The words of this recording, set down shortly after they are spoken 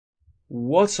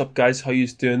What's up, guys? How you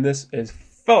doing? This is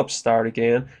Philip Start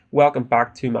again. Welcome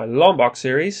back to my Lombok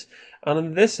series, and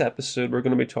in this episode we're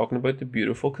going to be talking about the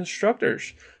beautiful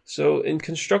constructors. So in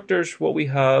constructors, what we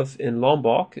have in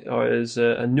Lombok is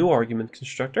a new argument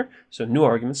constructor, so new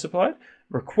arguments supplied,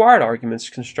 required arguments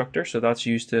constructor, so that's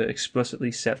used to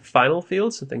explicitly set final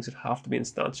fields and things that have to be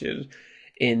instantiated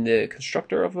in the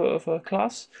constructor of a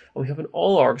class, and we have an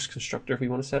all args constructor if we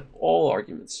want to set all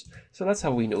arguments. So that's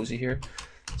how we nosy here.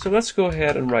 So let's go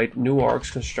ahead and write new args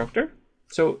constructor.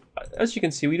 So as you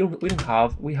can see, we have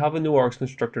a new args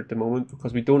constructor at the moment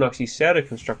because we don't actually set a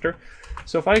constructor.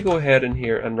 So if I go ahead in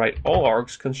here and write all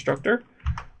args constructor,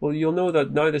 well, you'll know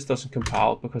that now this doesn't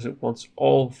compile because it wants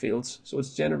all fields. So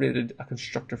it's generated a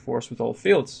constructor for us with all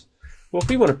fields. Well, if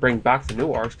we want to bring back the new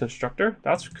args constructor,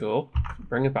 that's cool.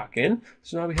 Bring it back in.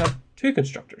 So now we have two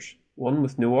constructors, one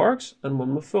with new args and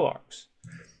one with full args.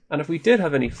 And if we did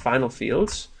have any final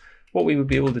fields, what we would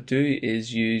be able to do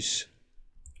is use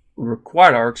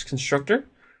required args constructor,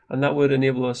 and that would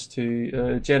enable us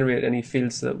to generate any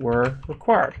fields that were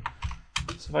required.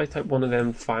 So if I type one of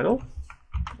them final,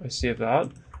 I save that.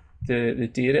 The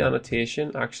data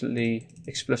annotation actually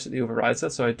explicitly overrides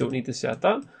that, so I don't need to set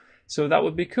that. So that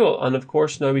would be cool. And of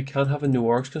course, now we can have a new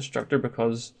args constructor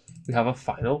because we have a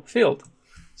final field.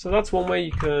 So that's one way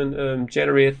you can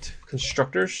generate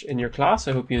constructors in your class.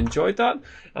 I hope you enjoyed that,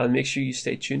 and make sure you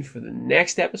stay tuned for the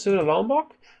next episode of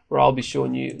Lombok, where I'll be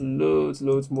showing you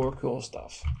loads more cool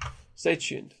stuff. Stay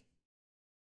tuned.